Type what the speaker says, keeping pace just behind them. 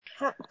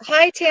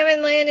Hi, Tam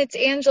and Lynn. It's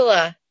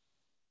Angela.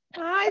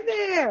 Hi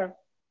there.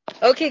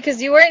 Okay, because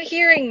you weren't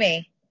hearing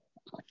me.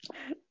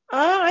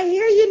 Oh, I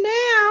hear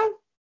you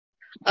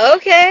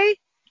Okay,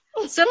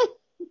 so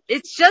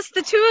it's just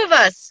the two of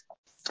us.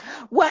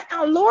 now.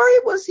 Well, Lori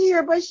was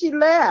here, but she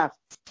left.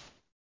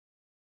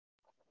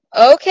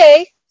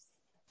 Okay.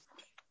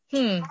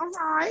 All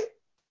right.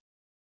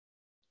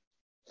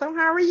 So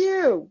how are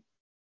you?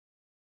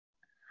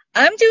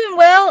 I'm doing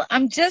well.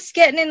 I'm just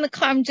getting in the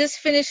car. I'm just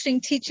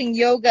finishing teaching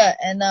yoga,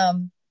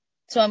 and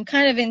so I'm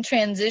kind of in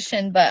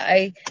transition. But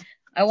I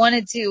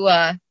wanted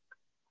to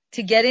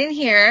get in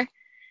here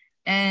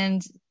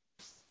and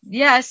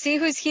yeah, see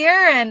who's here.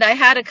 And I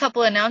had a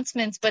couple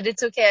announcements, but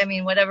it's okay. I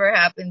mean, whatever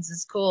happens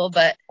is cool.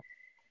 But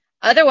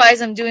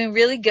otherwise, I'm doing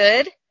really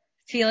good,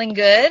 feeling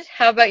good.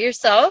 How about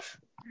yourself?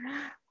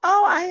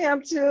 Oh, I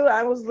am too.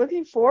 I was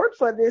looking forward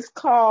for this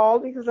call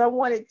because I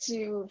wanted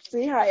to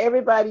see how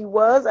everybody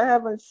was. I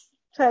haven't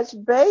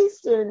touched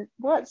base in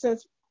what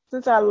since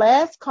our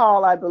last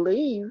call, I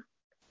believe.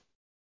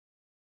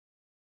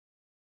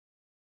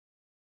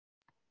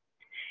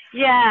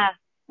 Yeah,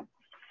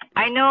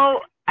 I know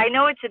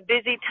it's a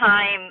busy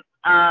time,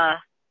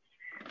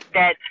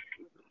 that,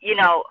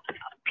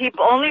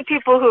 only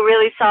people who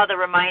really saw the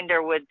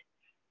reminder would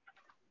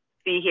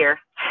be here.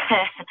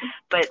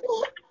 But,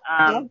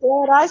 I'm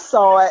glad I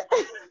saw it.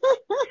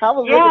 I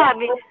was looking. yeah, I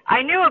mean,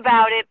 I knew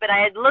about it, but I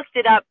had looked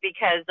it up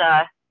because,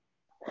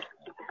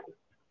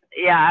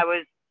 yeah, I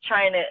was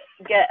trying to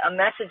get a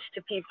message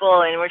to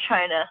people and we're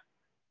trying to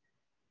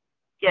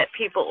get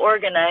people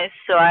organized.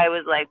 So I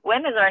was like,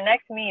 when is our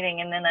next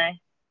meeting? And then I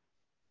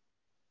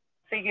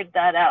figured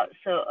that out.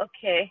 So,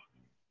 okay.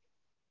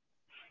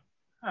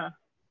 Huh.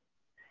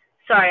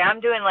 Sorry, I'm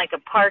doing like a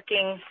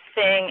parking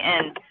thing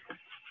and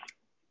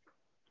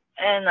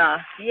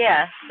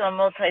yeah, so I'm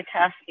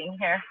multitasking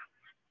here.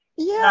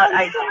 Yeah, Not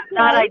I that's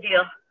not okay.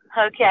 ideal.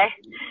 Okay.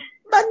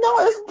 But no,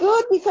 it's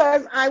good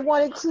because I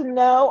wanted to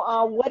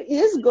know what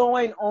is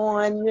going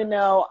on.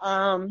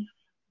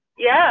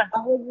 Yeah. I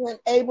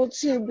wasn't able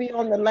to be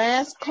on the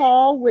last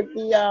call with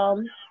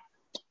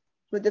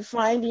the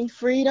Finding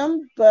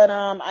Freedom, but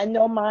I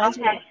know mine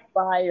will Okay.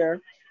 expire.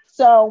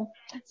 So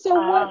what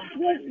Uh,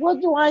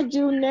 what do I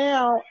do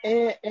now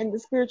in the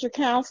spiritual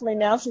counseling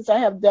now since I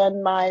have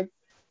done my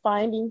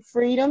Finding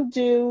Freedom?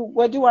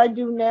 What do I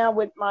do now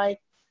with my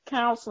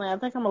counseling? I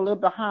think I'm a little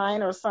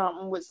behind or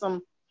something with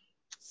some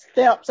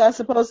steps I'm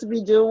supposed to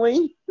be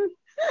doing.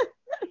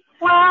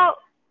 well,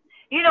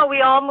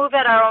 we all move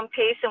at our own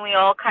pace and we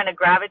all kind of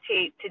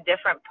gravitate to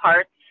different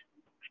parts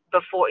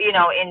before,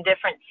 in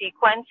different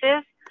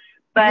sequences.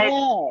 But,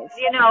 Yes.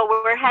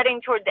 we're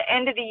heading toward the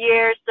end of the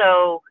year,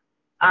 so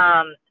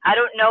I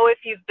don't know if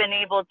you've been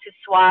able to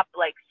swap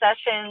like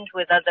sessions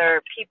with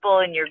other people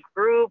in your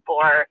group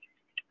or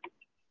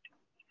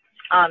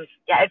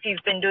yeah, if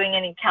you've been doing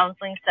any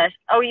counseling sessions.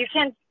 Oh, you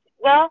can,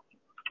 well,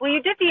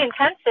 you did the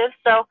intensive,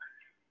 so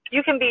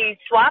you can be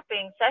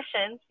swapping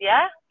sessions,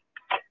 yeah?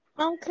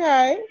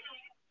 Okay.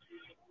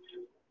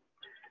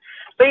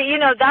 But,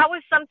 that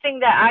was something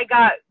that I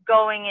got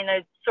going in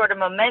a sort of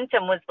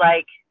momentum was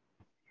like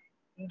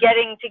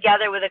getting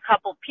together with a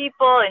couple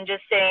people and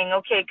just saying,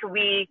 okay, could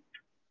we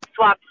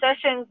swap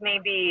sessions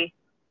maybe,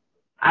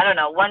 I don't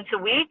know, once a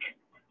week?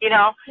 You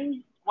know,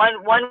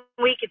 one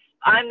week it's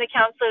I'm the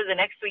counselor, the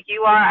next week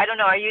you are. I don't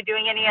know. Are you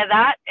doing any of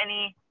that?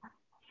 Any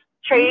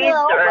trades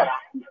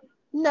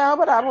No, or?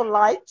 but I would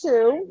like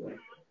to.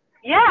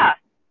 Yeah.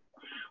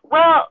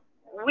 Well,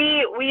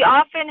 we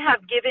often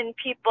have given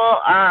people,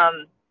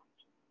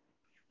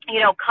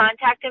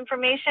 contact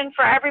information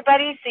for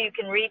everybody, so you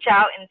can reach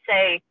out and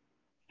say,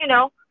 you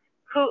know,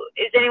 who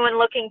is anyone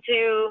looking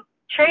to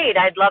trade?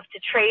 I'd love to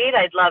trade.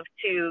 I'd love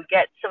to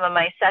get some of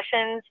my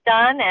sessions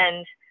done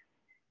and,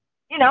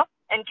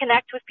 and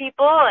connect with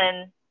people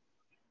and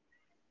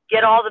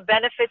get all the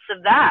benefits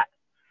of that.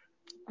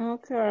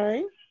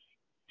 Okay.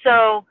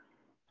 So,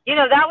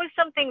 that was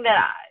something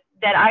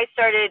that I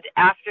started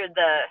after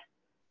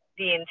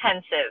the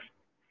intensive.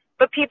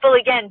 But people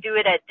again do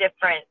it at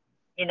different,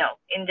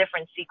 in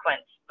different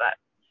sequence, but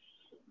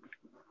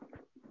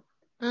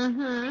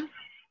Mhm.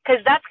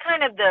 because that's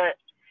kind of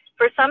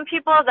for some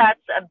people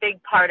that's a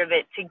big part of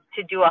it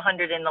to do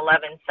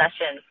 111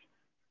 sessions.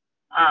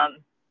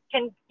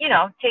 Can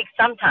take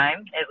some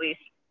time at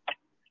least.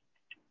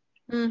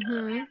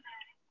 Mhm.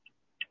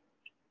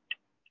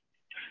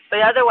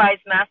 But otherwise,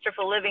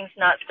 Masterful Living's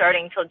not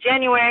starting till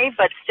January,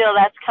 but still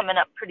that's coming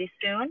up pretty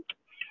soon.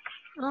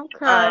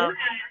 Okay.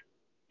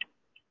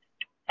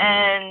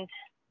 And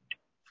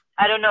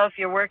I don't know if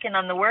you're working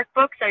on the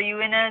workbooks. Are you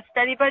in a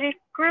study buddy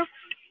group?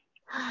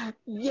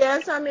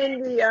 Yes, I'm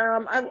in the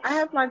I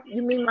have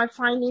you mean my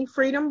Finding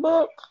Freedom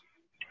book?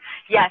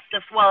 Yes.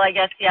 Well, I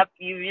guess yep.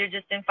 You're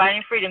just in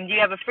Finding Freedom. Do you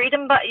have a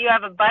freedom? But you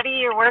have a buddy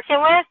you're working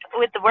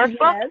with the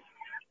workbook? Yes.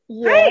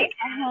 Yes. Great.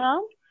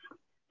 Uh-huh.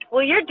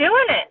 Well, you're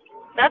doing it.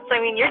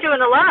 You're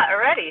doing a lot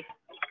already.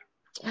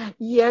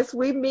 Yes,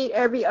 we meet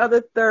every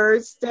other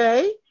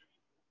Thursday.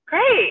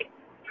 Great.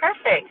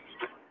 Perfect.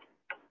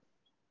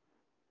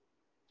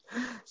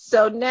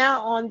 So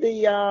now on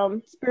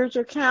the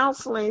spiritual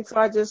counseling, so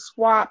I just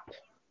swap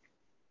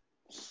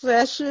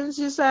sessions,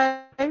 you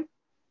say?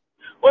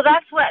 Well,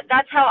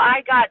 that's how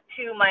I got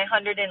to my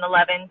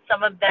 111.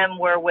 Some of them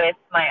were with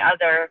my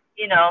other,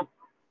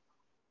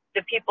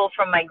 the people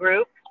from my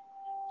group,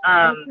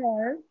 um,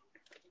 Okay.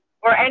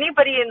 or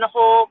anybody in the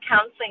whole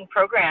counseling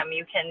program.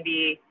 You can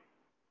be.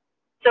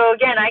 So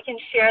again, I can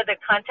share the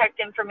contact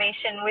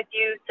information with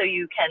you so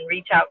you can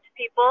reach out to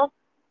people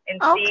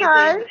and see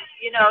Okay.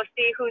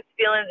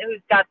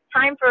 who's got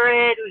time for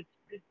it, who's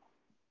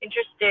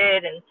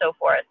interested, and so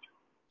forth.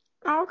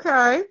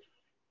 Okay.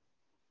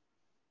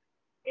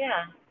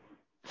 Yeah.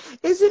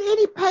 Is it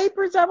any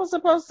papers I was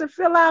supposed to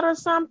fill out or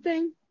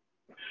something?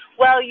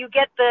 Well, you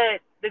get the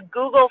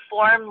Google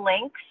form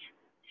links.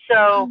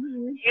 So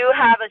Mm-hmm. you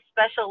have a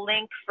special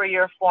link for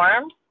your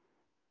forms,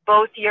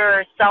 both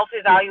your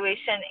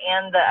self-evaluation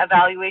and the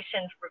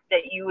evaluation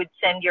that you would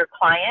send your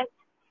clients.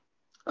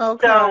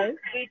 So Okay.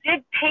 we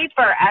did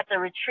paper at the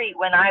retreat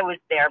when I was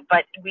there,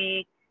 but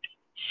we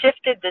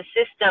shifted the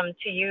system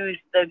to use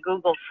the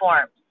Google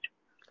Forms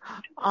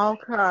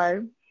Okay.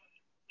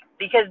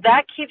 because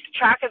that keeps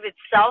track of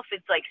itself.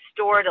 It's like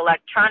stored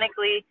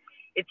electronically.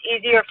 It's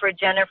easier for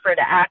Jennifer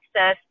to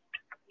access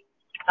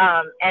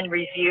and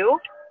review,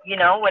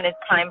 when it's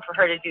time for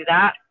her to do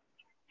that,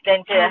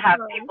 than to have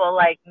Okay. people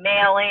like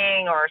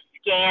mailing or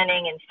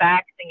scanning and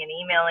faxing and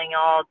emailing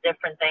all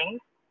different things.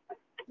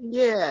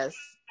 Yes.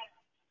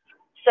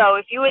 So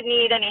if you would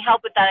need any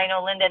help with that, I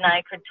know Linda and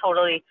I could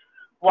totally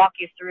walk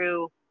you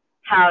through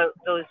how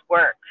those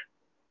work.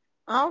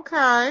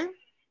 Okay.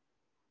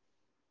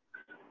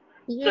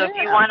 So if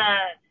you Yeah. want to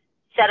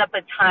set up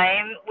a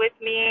time with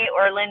me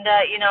or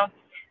Linda,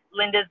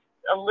 Linda's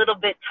a little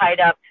bit tied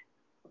up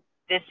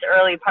this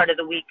early part of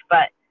the week,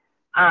 but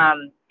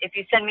if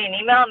you send me an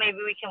email, maybe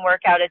we can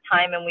work out a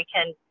time and we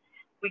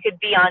could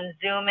be on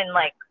Zoom and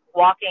like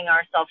walking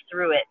ourselves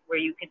through it where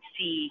you could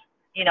see,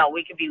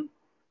 we could be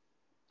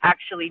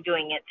actually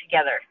doing it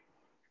together.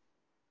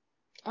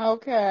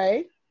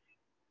 Okay.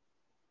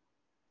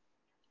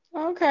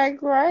 Okay,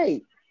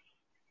 great.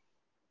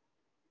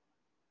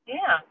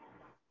 Yeah.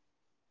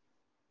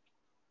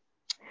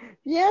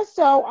 Yeah,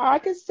 so I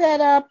could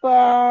set up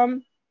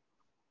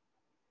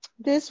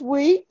this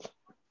week.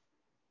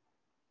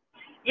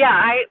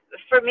 Yeah,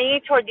 for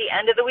me toward the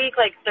end of the week,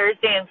 like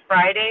Thursday and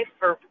Friday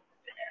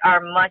are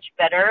much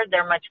better.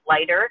 They're much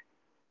lighter,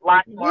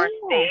 lots more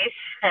Yeah. space.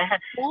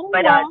 That'll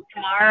But work.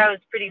 tomorrow's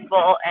pretty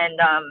full, and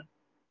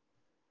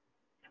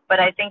but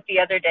I think the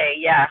other day,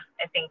 yeah,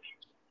 I think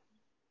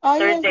Oh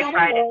yes, Thursday, that'll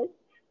Friday. work.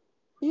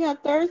 Yeah,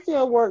 Thursday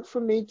will work for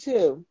me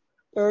too.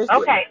 Thursday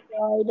Okay.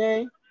 or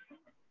Friday.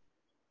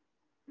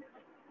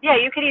 Yeah,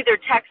 you could either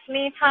text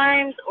me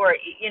times or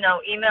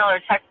email or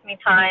text me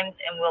times,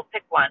 and we'll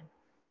pick one.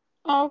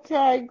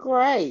 Okay,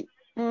 great.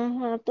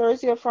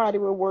 Thursday or Friday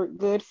will work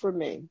good for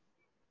me.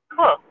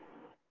 Cool.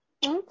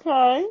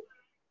 Okay.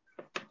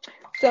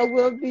 So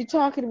we'll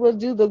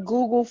do the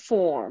Google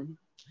form.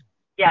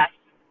 Yes.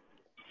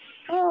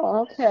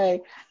 Oh,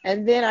 okay.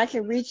 And then I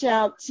can reach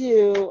out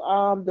to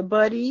the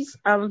buddies,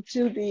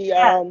 to the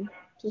Yes.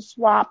 to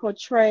swap or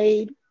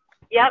trade.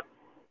 Yep.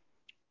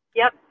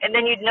 Yep. And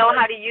then you'd know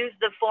how to use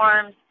the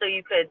forms so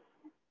you could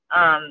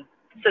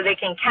so they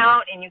can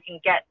count and you can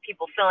get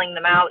people filling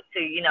them out. So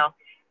you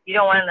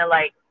don't want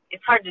to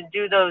it's hard to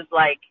do those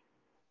like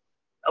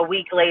a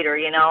week later,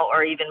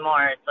 or even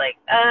more. It's like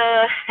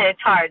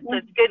it's hard. So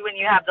it's good when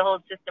you have the whole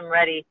system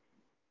ready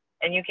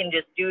and you can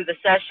just do the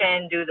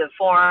session, do the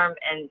form,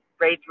 and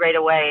right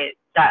away.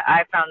 That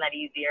I found that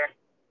easier.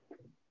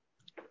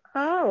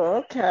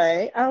 Oh,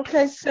 okay.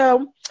 Okay,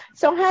 so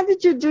how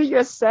did you do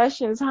your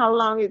sessions? How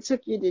long it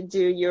took you to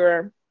do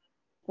your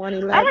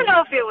I don't 111?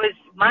 know if it was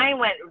mine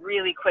went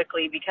really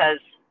quickly because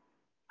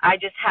I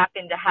just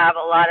happened to have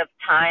a lot of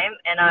time,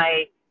 and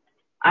I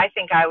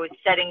think I was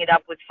setting it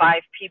up with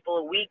 5 people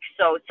a week.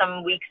 So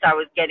some weeks I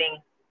was getting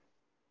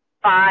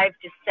 5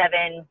 to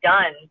 7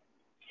 done.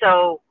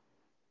 So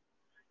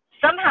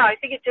somehow I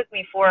think it took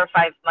me 4 or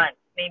 5 months,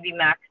 maybe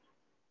max.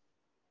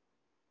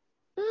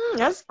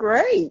 That's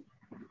great.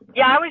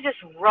 Yeah, I was just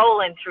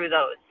rolling through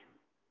those.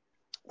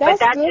 But That's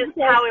that's good just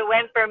because how it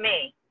went for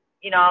me.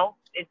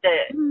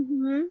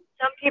 hmm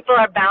Some people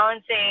are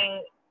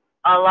balancing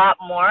a lot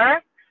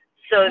more,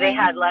 so they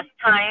had hmm less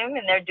time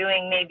and they're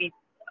doing maybe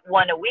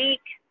one a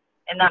week,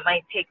 and that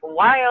might take a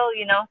while.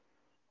 Um,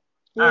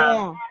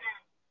 yeah.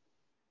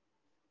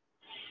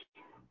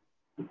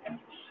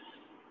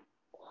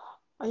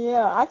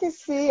 Yeah, I can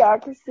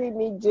see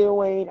me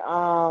doing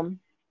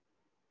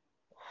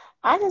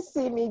I can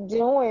see me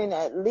doing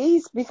at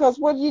least because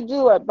what do you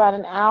do about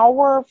an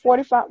hour,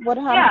 45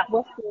 yeah,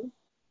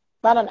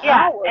 about an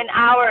yeah, hour. an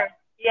hour.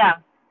 Yeah,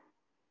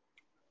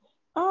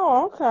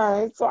 Oh,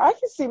 okay. So I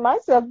can see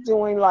myself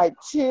doing like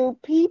two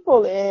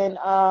people in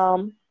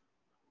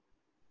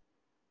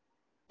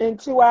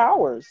 2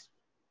 hours.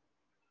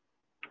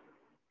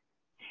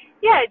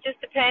 yeah. It just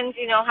depends,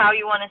 how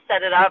you want to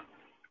set it up.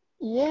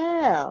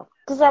 Yeah,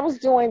 because I was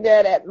doing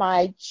that at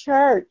my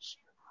church.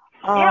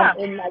 Yeah.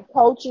 In my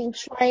coaching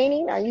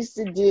training, I used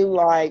to do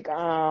like 2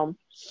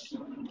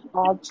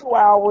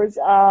 hours,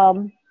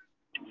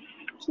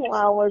 2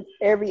 hours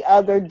every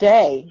other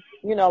day.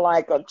 You know,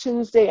 like a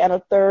Tuesday and a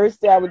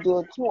Thursday, I would do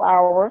a 2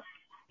 hour,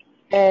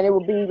 and it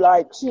would be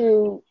like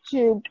two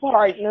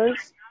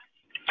partners.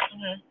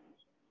 Hmm.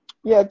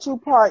 Yeah, two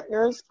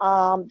partners.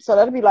 So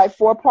that'd be like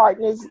four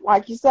partners,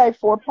 like you say,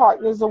 four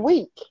partners a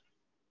week.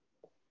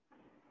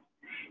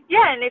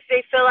 Yeah, and if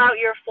they fill out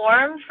your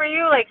form for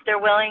you, like they're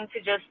willing to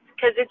just,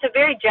 because it's a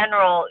very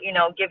general,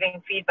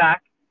 giving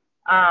feedback.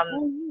 Um,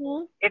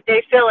 Mhm. if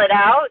they fill it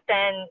out,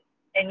 then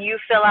and you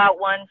fill out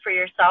one for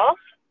yourself,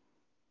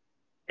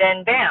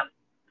 then bam.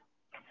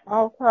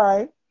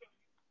 Okay.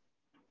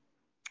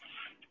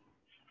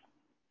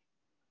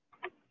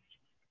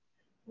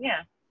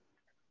 Yeah.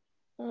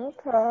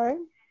 Okay.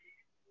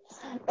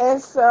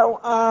 And so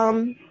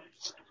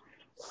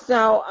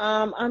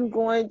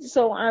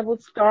I will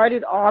start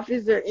it off.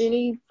 Is there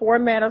any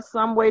format or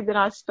some way that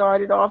I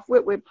started off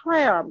with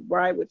prayer,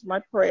 right? With my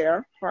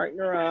prayer,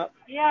 partner up.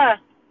 Yeah.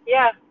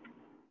 Yeah.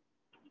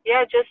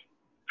 Yeah. Just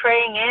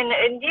praying in,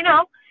 and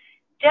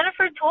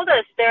Jennifer told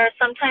us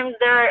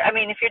I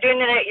mean, if you're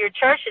doing it at your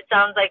church, it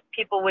sounds like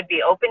people would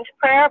be open to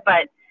prayer,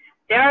 but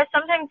there are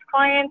sometimes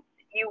clients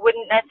you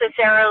wouldn't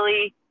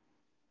necessarily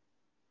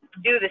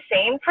do the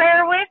same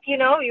prayer with.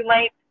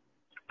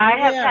 I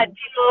have Yeah. had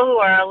people who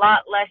are a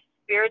lot less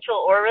spiritual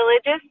or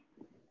religious,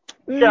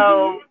 Mhm.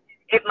 so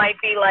it might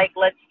be like,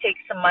 let's take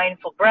some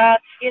mindful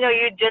breaths. You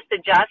just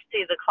adjust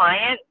to the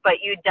client,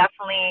 but you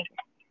definitely,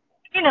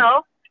 you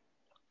know,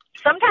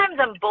 sometimes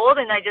I'm bold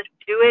and I just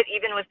do it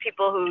even with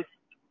people who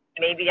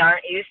maybe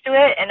aren't used to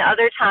it, and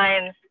other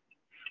times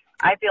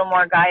I feel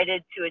more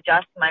guided to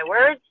adjust my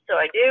words, so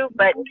I do.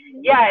 But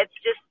yeah, it's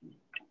just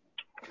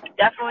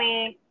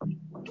definitely,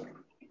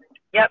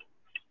 yep,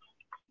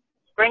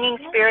 bringing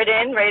spirit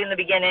in right in the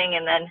beginning,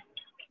 and then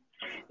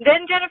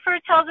Jennifer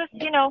tells us,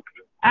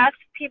 ask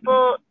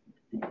people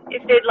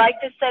if they'd like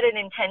to set an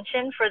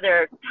intention for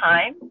their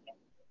time.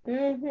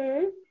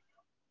 Mhm.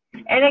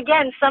 And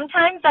again,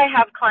 sometimes I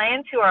have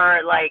clients who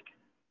are like,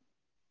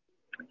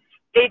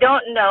 they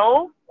don't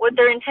know what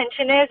their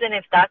intention is, and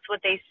if that's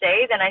what they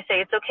say, then I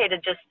say it's okay to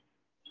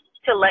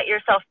let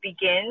yourself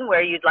begin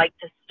where you'd like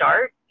to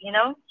start,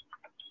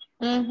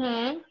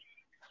 Mhm.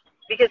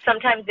 because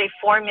sometimes they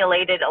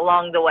formulate it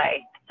along the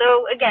way.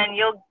 So again,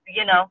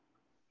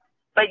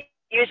 but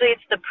usually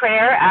it's the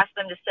prayer, ask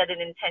them to set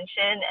an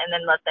intention and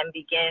then let them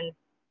begin,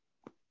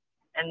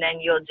 and then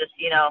you'll just,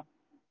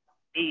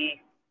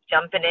 be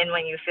jumping in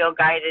when you feel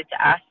guided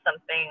to ask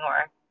something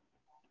or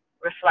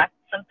reflect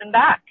something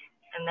back.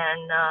 And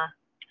then,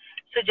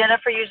 so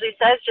Jennifer usually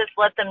says, just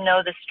let them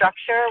know the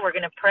structure. We're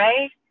going to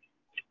pray.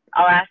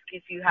 I'll ask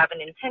if you have an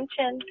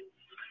intention.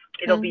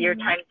 It'll be your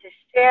Mhm. time to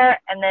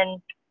share. And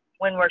then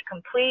when we're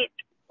complete,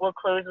 we'll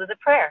close with a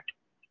prayer.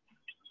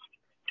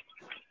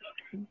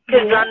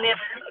 Because Yeah.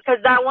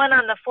 that one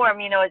on the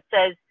form, it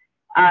says,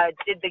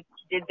 did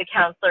the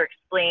counselor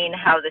explain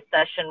how the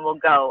session will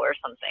go or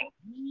something?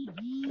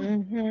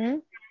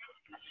 Mhm.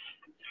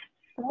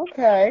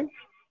 Okay.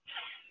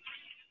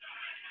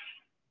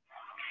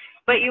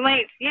 But you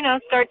might,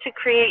 start to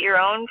create your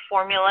own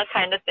formula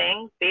kind of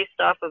thing based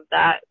off of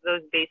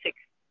those basic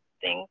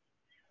things.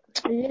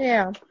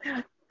 Yeah.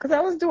 Because I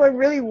was doing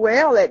really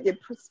well at the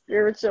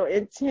spiritual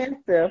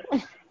intensive.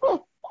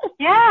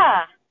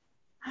 Yeah.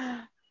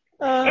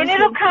 And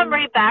it'll So, come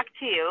right back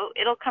to you.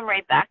 It'll come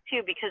right back to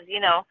you because,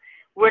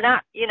 we're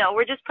not,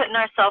 we're just putting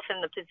ourselves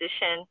in the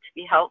position to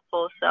be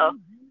helpful. So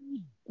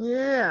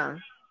yeah.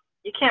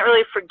 you can't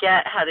really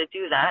forget how to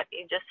do that.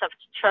 You just have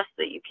to trust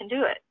that you can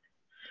do it.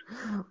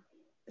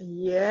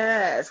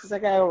 Yes, because I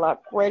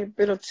got quite a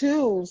bit of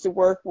tools to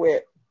work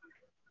with.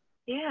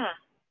 Yeah.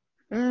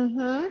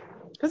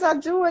 Because I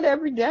do it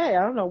every day.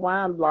 I don't know why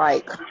I'm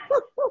like.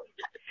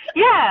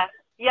 Yeah.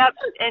 Yep.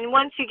 And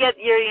once you get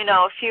your,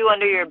 a few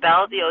under your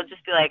belt, you'll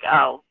just be like,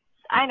 oh,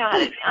 I know how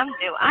to,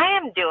 I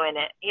am doing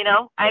it.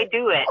 I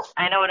do it.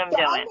 I know what I'm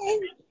So I doing.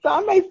 may, so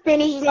I may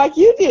finish like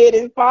you did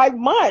in 5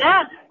 months.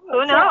 Yeah.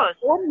 Who So, knows?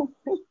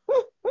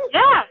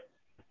 Yeah.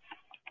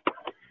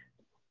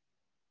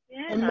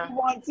 and move Yeah.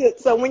 on to.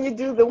 So when you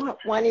do the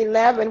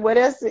 111, what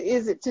else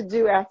is it to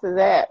do after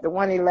that? The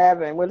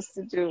 111, what is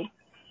to do?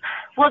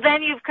 Well,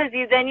 because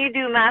you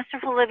do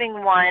Masterful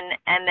Living 1,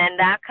 and then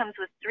that comes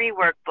with 3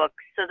 workbooks.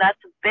 So that's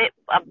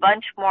a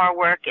bunch more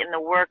work in the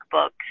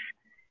workbooks.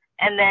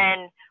 And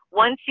then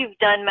once you've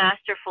done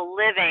Masterful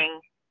Living,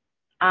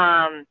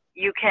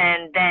 you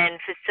can then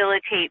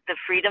facilitate the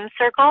freedom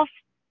circles.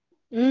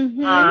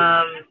 Mm-hmm.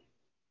 Um,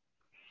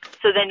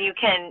 so then you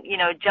can,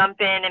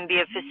 jump in and be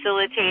a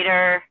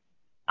facilitator.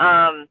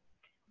 Um,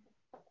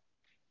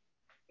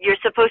 you're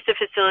supposed to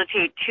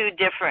facilitate 2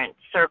 different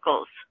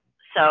circles.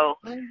 So,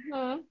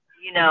 Mm-hmm.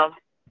 you know,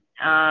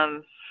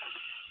 um,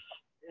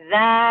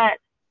 that,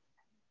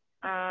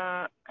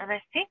 and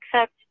I think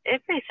that's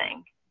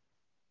everything.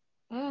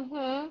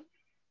 Mm-hmm.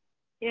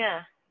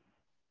 Yeah.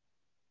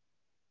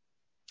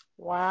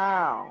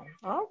 Wow.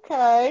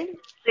 Okay.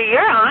 So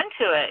you're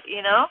onto it,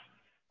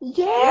 You're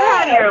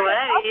on Yeah. your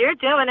way. You're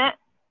doing it.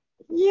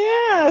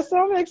 Yeah. So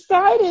I'm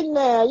excited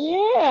now.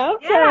 Yeah.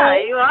 Yeah,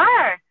 Okay. you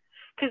are.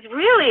 Because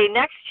really,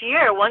 next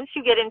year, once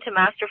you get into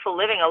masterful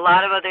living, a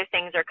lot of other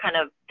things are kind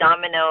of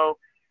domino.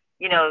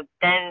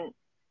 Then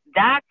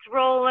that's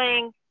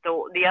rolling.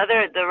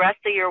 The rest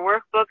of your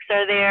workbooks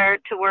are there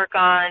to work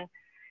on.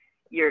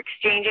 You're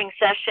exchanging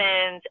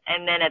sessions,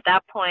 and then at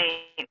that point,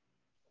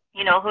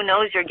 who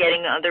knows? You're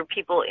getting other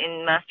people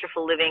in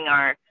masterful living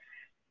are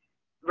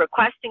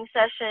requesting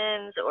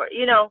sessions, or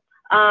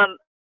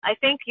I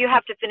think you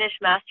have to finish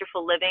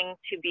masterful living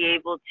to be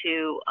able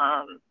to.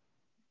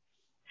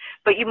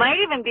 But you might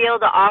even be able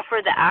to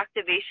offer the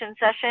activation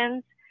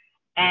sessions,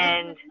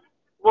 and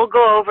we'll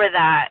go over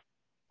that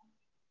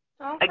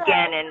Okay.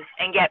 again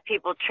and get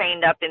people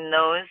trained up in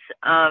those.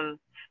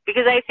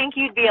 Because I think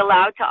you'd be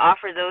allowed to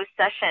offer those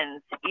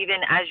sessions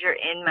even as you're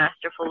in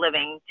masterful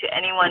living to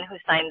anyone who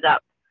signs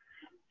up.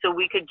 So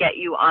we could get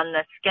you on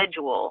the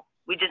schedule.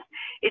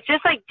 It's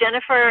just like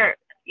Jennifer,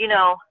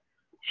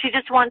 she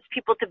just wants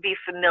people to be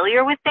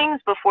familiar with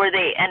things before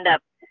they end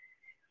up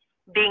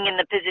being in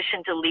the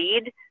position to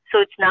lead. So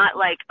it's not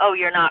like, oh,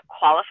 you're not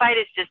qualified.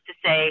 It's just to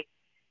say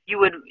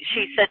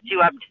she sets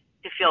you up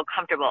to feel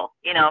comfortable,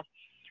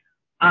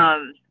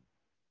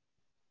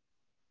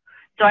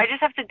 So I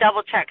just have to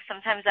double check.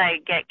 Sometimes I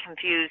get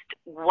confused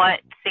what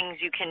things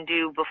you can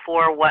do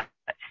before what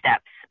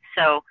steps.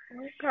 So,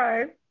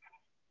 Okay.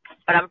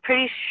 but I'm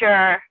pretty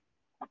sure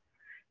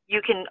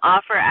you can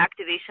offer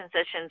activation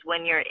sessions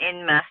when you're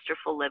in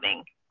masterful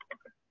living.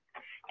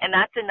 And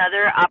that's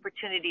another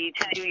opportunity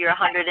to do your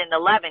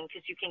 111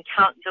 because you can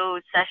count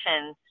those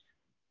sessions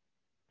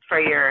for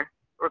your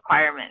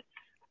requirements.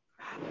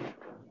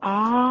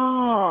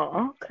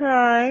 Oh,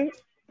 okay.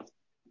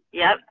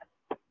 Yep.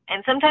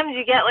 And sometimes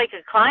you get like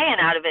a client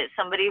out of it,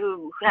 somebody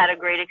who had a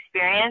great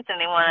experience and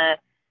they want to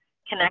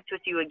connect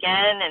with you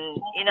again, and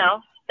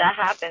that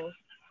happens.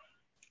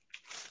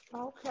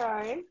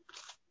 Okay.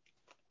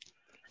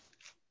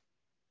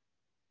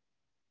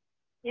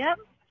 Yep.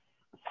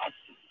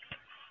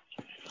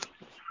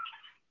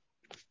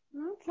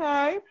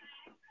 Okay.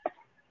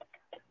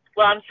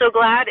 Well, I'm so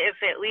glad if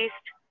at least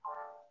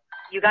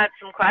you got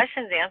some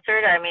questions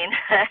answered. I mean,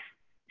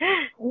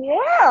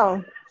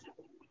 Yeah.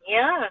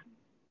 yeah,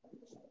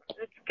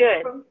 that's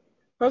good.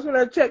 Because when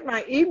I check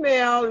my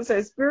email, it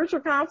says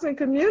spiritual counseling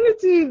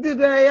community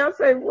today. I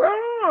say,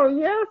 wow,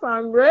 yes,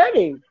 I'm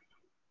ready.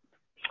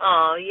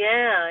 Oh,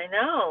 yeah, I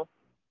know.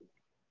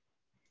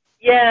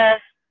 Yeah.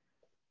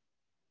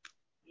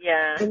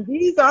 Yeah. And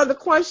these are the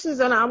questions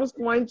that I was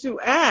going to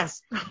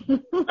ask.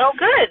 Oh,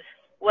 good.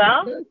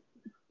 Well,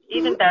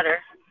 even better.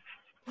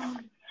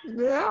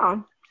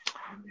 Yeah.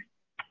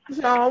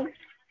 So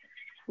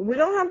we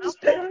don't have to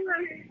stay on.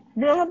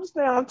 We don't have to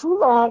stay on too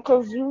long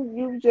because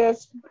you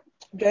just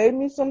gave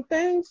me some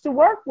things to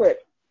work with.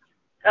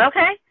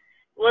 Okay.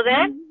 Well,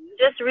 then,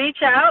 just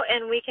reach out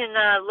and we can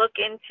look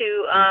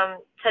into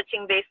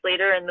touching base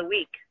later in the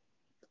week.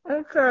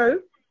 Okay.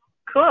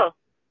 Cool.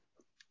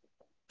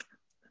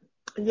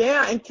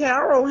 Yeah, and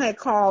Carol had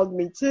called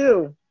me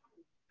too.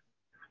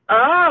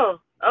 Oh,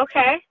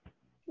 okay.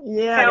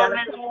 Yeah, I gotta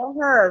Carolyn. call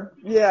her.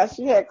 Yeah,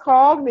 she had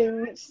called me.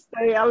 She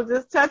said I was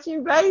just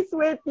touching base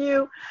with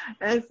you,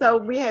 and so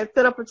we had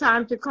set up a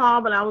time to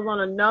call, but I was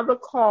on another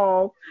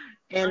call,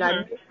 and I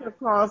missed her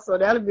call. So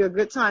that'll be a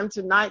good time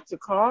tonight to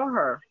call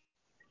her.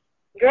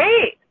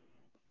 Great.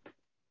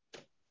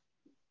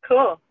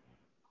 Cool.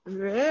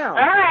 Yeah. All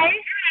right.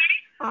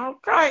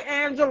 Okay,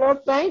 Angela.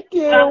 Thank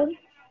Well, you.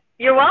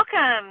 you're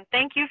welcome.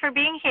 Thank you for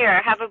being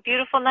here. Have a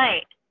beautiful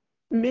night.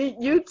 Me,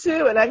 you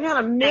too. And I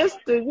kind of Thanks. missed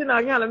it.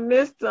 I kind of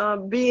missed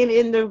being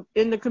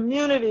in the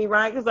community,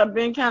 right? Because I've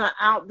been kind of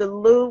out the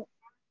loop.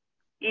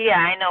 Yeah,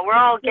 I know. We're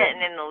all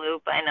getting in the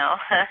loop. I know.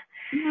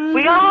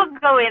 We all Mm-hmm.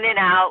 go in and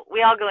out.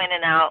 We all go in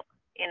and out,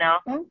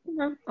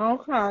 Okay.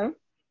 Okay.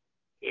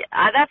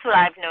 Yeah, that's what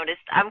I've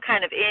noticed. I'm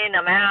kind of in,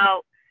 I'm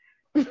out,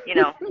 you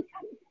know.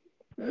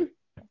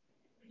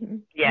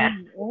 Yeah.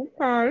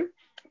 Okay.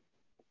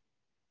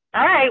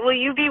 All right. Well,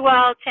 you be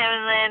well, Tam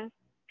and Lynn.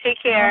 Take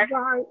All care.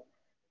 right.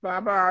 Bye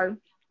bye.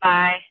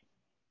 Bye.